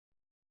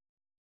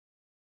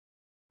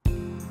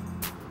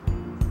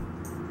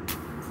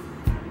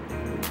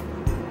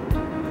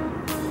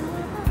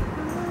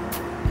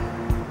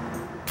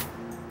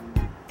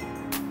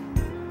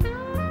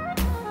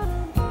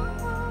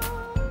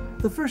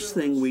The first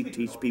thing we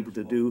teach people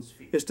to do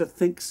is to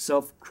think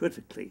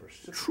self-critically,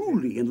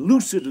 truly and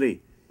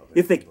lucidly.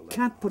 If they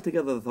can't put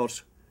together the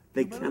thoughts,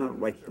 they cannot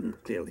write them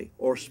clearly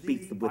or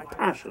speak them with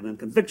passion and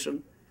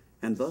conviction,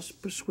 and thus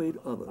persuade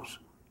others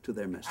to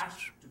their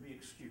message.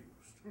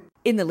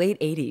 In the late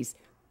 80s,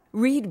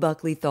 Reed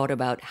Buckley thought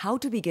about how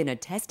to begin a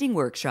testing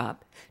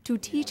workshop to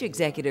teach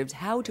executives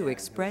how to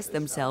express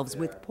themselves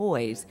with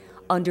poise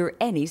under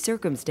any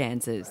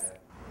circumstances.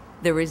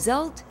 The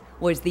result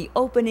was the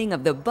opening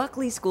of the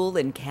Buckley School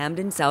in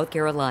Camden, South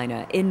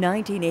Carolina in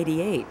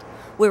 1988,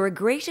 where a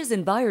gracious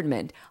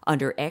environment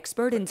under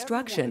expert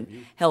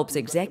instruction helps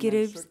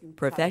executives,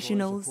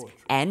 professionals,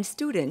 and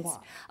students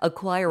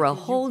acquire a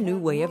whole new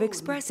way of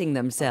expressing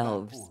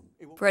themselves.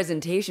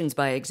 Presentations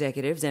by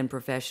executives and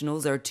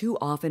professionals are too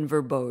often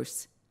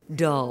verbose,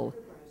 dull,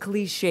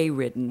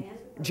 cliché-ridden,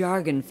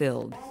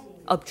 jargon-filled,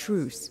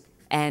 obtruse,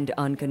 and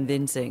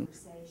unconvincing.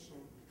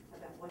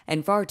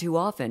 And far too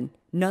often,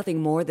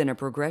 nothing more than a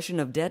progression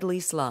of deadly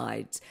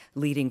slides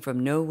leading from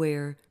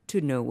nowhere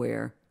to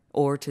nowhere,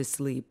 or to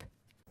sleep.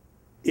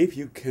 If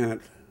you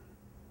can't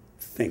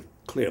think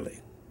clearly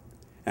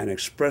and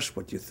express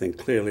what you think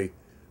clearly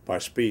by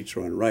speech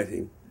or in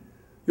writing,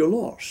 you're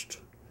lost,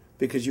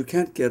 because you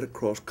can't get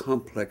across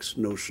complex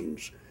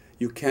notions.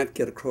 You can't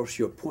get across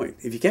your point.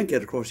 If you can't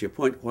get across your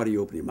point, why do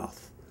you open your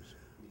mouth?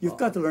 You've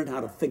got to learn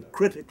how to think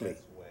critically,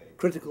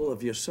 critical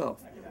of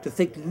yourself, to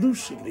think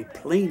lucidly,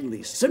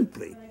 plainly,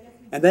 simply,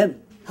 and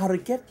then how to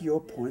get your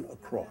point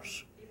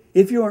across.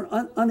 If you are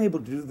unable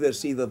to do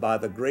this either by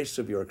the grace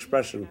of your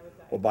expression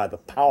or by the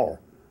power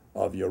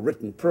of your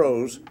written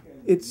prose,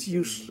 it's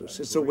useless.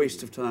 It's a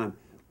waste of time.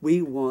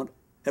 We want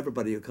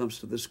everybody who comes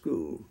to the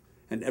school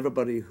and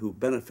everybody who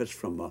benefits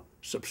from a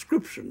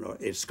subscription or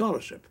a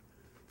scholarship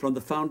from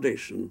the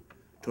foundation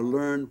to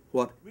learn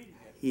what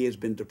he has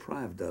been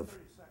deprived of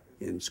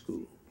in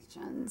school.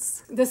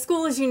 The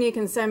school is unique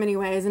in so many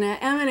ways, and it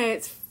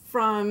emanates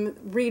from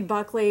Reed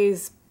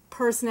Buckley's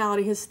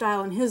personality, his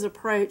style, and his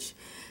approach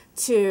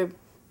to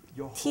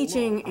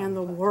teaching and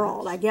the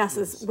world, I guess,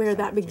 is where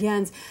that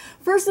begins.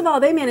 First of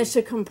all, they managed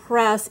to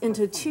compress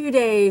into 2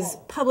 days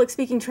public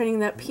speaking training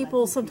that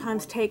people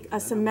sometimes take a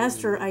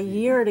semester, a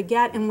year to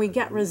get, and we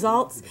get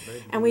results.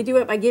 And we do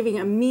it by giving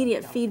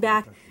immediate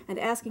feedback and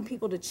asking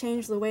people to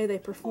change the way they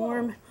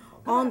perform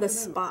on the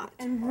spot.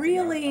 And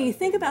really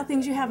think about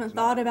things you haven't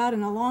thought about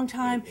in a long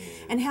time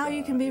and how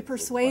you can be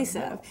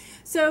persuasive.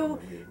 So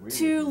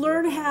to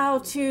learn how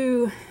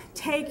to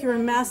take your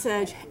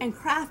message and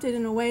craft it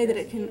in a way that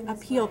it can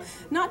appeal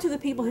not to the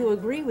people who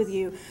agree with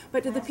you,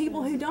 but to the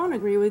people who don't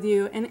agree with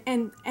you.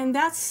 And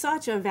that's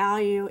such a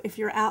value if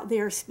you're out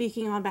there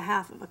speaking on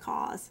behalf of a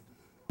cause.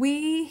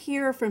 We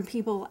hear from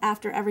people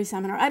after every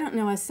seminar. I don't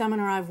know a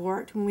seminar I've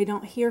worked when we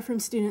don't hear from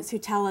students who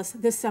tell us,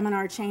 this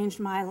seminar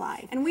changed my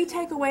life. And we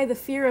take away the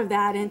fear of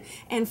that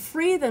and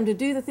free them to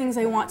do the things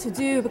they want to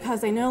do because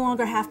they no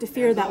longer have to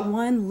fear that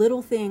one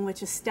little thing,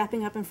 which is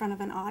stepping up in front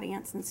of an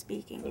audience and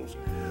speaking.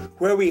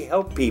 Where we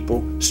help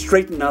people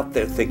straighten out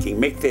their thinking,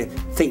 make their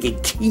thinking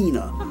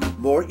keener,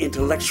 more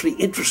intellectually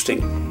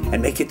interesting,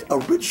 and make it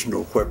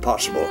original where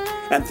possible,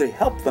 and to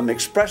help them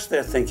express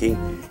their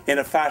thinking in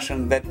a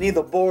fashion that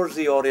neither bores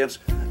the audience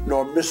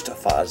nor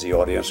mystifies the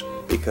audience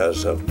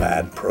because of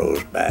bad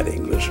prose, bad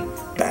English,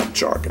 bad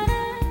jargon.